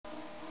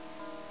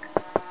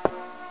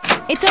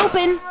It's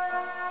open!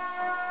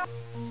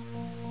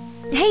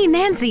 Hey,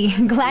 Nancy,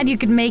 glad you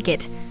could make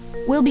it.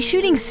 We'll be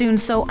shooting soon,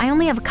 so I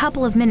only have a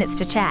couple of minutes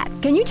to chat.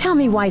 Can you tell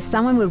me why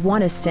someone would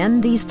want to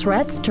send these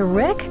threats to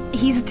Rick?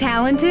 He's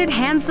talented,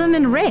 handsome,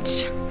 and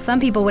rich. Some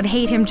people would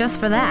hate him just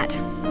for that.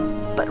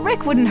 But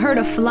Rick wouldn't hurt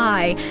a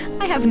fly.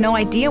 I have no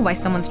idea why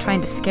someone's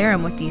trying to scare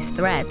him with these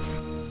threats.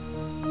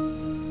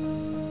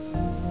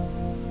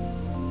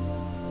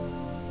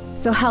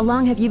 So how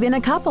long have you been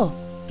a couple?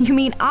 You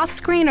mean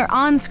off-screen or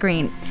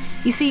on-screen?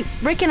 You see,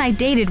 Rick and I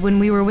dated when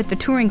we were with the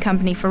touring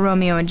company for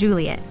Romeo and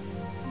Juliet.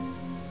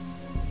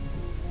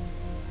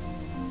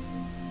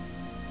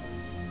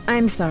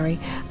 I'm sorry.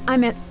 I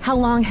meant, how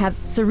long have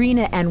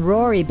Serena and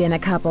Rory been a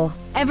couple?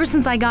 Ever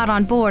since I got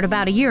on board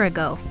about a year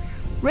ago.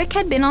 Rick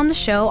had been on the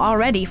show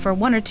already for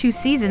 1 or 2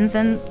 seasons,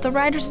 and the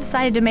writers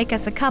decided to make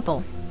us a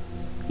couple.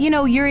 You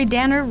know, Yuri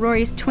Danner,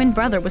 Rory's twin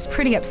brother, was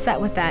pretty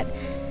upset with that.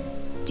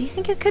 Do you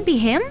think it could be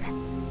him?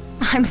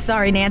 I'm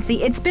sorry,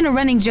 Nancy. It's been a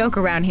running joke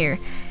around here.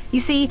 You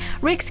see,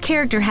 Rick's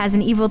character has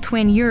an evil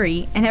twin,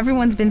 Yuri, and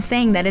everyone's been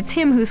saying that it's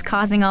him who's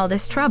causing all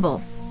this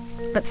trouble.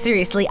 But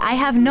seriously, I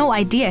have no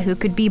idea who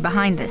could be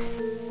behind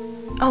this.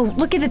 Oh,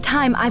 look at the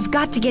time. I've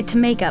got to get to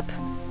makeup.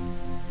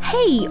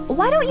 Hey,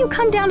 why don't you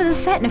come down to the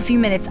set in a few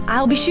minutes?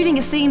 I'll be shooting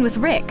a scene with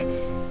Rick.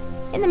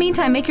 In the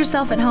meantime, make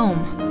yourself at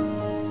home.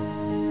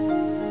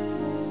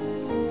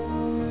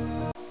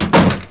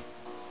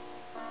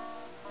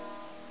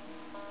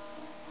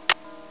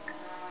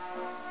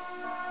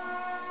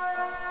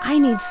 I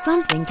need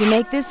something to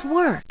make this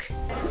work.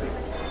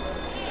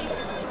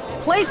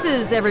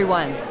 Places,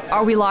 everyone.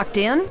 Are we locked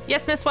in?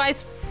 Yes, Miss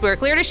Weiss. We're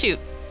clear to shoot.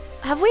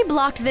 Have we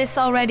blocked this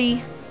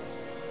already?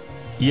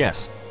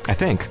 Yes, I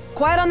think.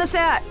 Quiet on the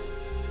set.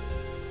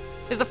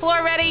 Is the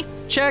floor ready?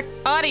 Check.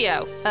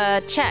 Audio.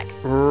 Check.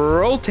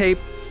 Roll tape.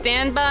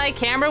 Stand by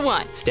camera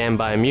 1. Stand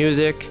by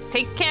music.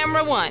 Take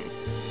camera 1.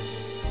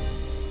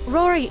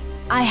 Rory,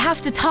 I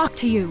have to talk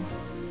to you.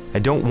 I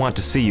don't want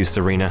to see you,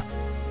 Serena.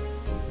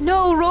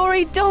 No,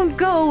 Rory, don't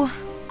go.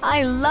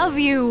 I love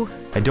you.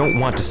 I don't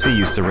want to see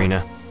you,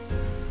 Serena.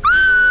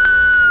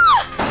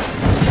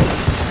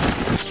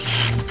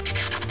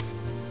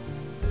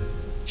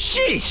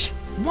 Sheesh!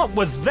 What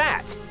was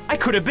that? I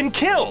could have been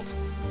killed!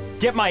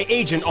 Get my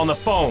agent on the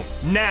phone,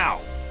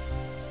 now!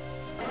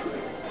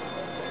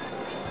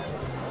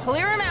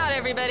 Clear him out,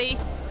 everybody.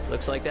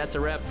 Looks like that's a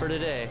wrap for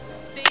today.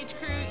 Stage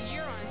crew,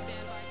 you're on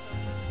standby.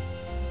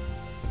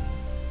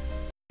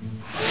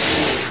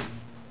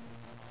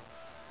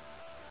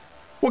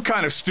 What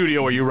kind of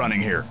studio are you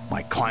running here?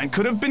 My client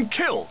could have been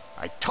killed.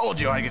 I told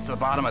you I'd get to the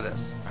bottom of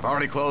this. I've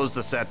already closed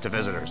the set to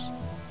visitors.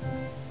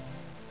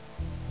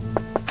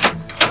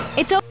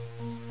 It's over.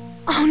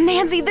 Oh,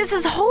 Nancy, this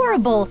is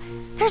horrible.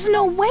 There's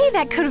no way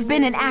that could have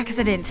been an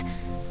accident.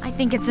 I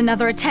think it's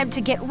another attempt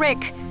to get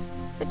Rick.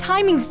 The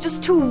timing's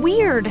just too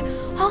weird.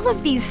 All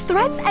of these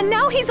threats, and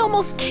now he's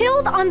almost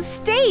killed on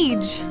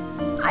stage.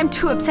 I'm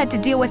too upset to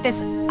deal with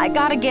this. I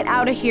gotta get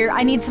out of here.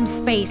 I need some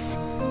space.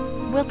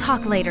 We'll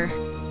talk later.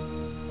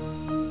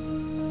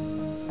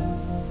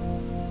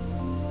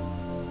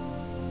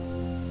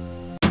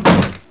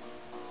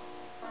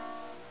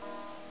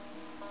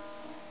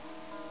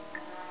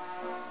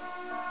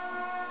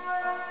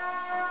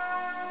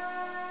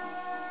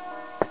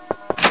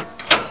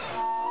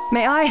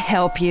 May I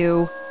help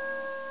you?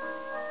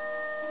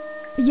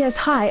 Yes,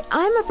 hi.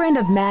 I'm a friend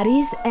of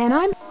Maddie's, and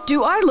I'm...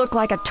 Do I look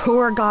like a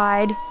tour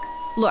guide?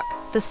 Look,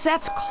 the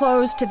set's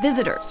closed to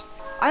visitors.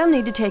 I'll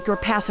need to take your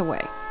pass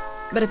away.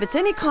 But if it's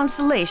any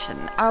consolation,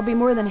 I'll be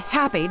more than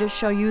happy to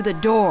show you the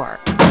door.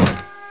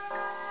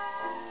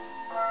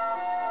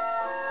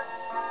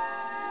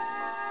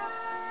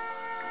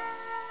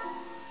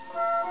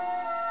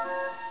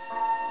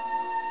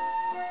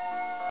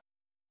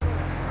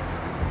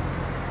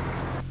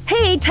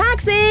 Hey,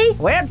 taxi!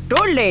 Where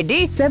to,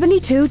 lady?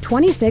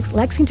 7226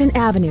 Lexington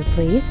Avenue,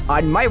 please.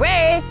 On my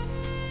way!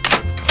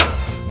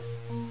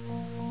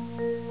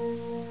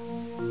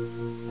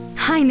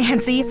 Hi,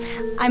 Nancy.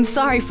 I'm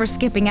sorry for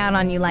skipping out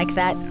on you like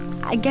that.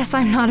 I guess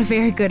I'm not a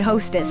very good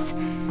hostess.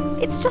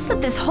 It's just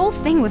that this whole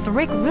thing with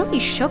Rick really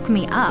shook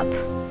me up.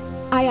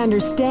 I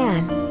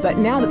understand, but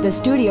now that the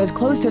studio's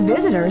closed to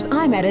visitors,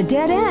 I'm at a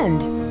dead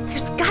end.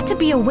 There's got to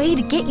be a way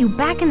to get you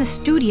back in the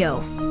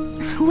studio.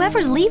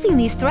 Whoever's leaving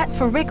these threats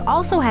for Rick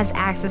also has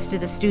access to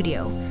the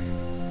studio.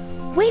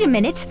 Wait a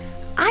minute.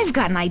 I've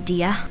got an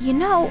idea. You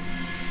know,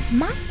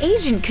 my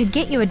agent could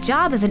get you a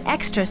job as an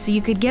extra so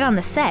you could get on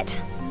the set.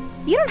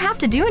 You don't have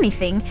to do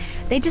anything.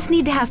 They just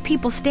need to have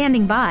people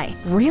standing by.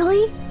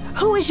 Really?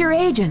 Who is your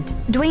agent?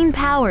 Dwayne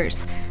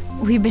Powers.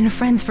 We've been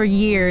friends for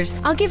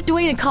years. I'll give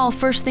Dwayne a call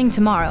first thing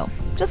tomorrow.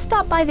 Just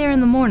stop by there in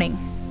the morning.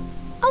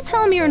 I'll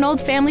tell him you're an old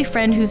family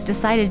friend who's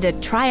decided to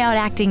try out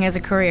acting as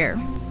a career.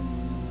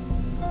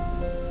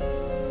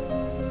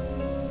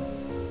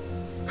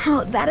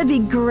 Oh, that'd be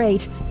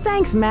great.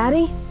 Thanks,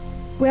 Maddie.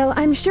 Well,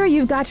 I'm sure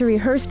you've got to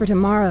rehearse for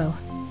tomorrow.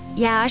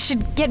 Yeah, I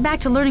should get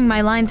back to learning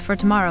my lines for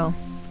tomorrow.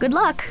 Good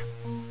luck.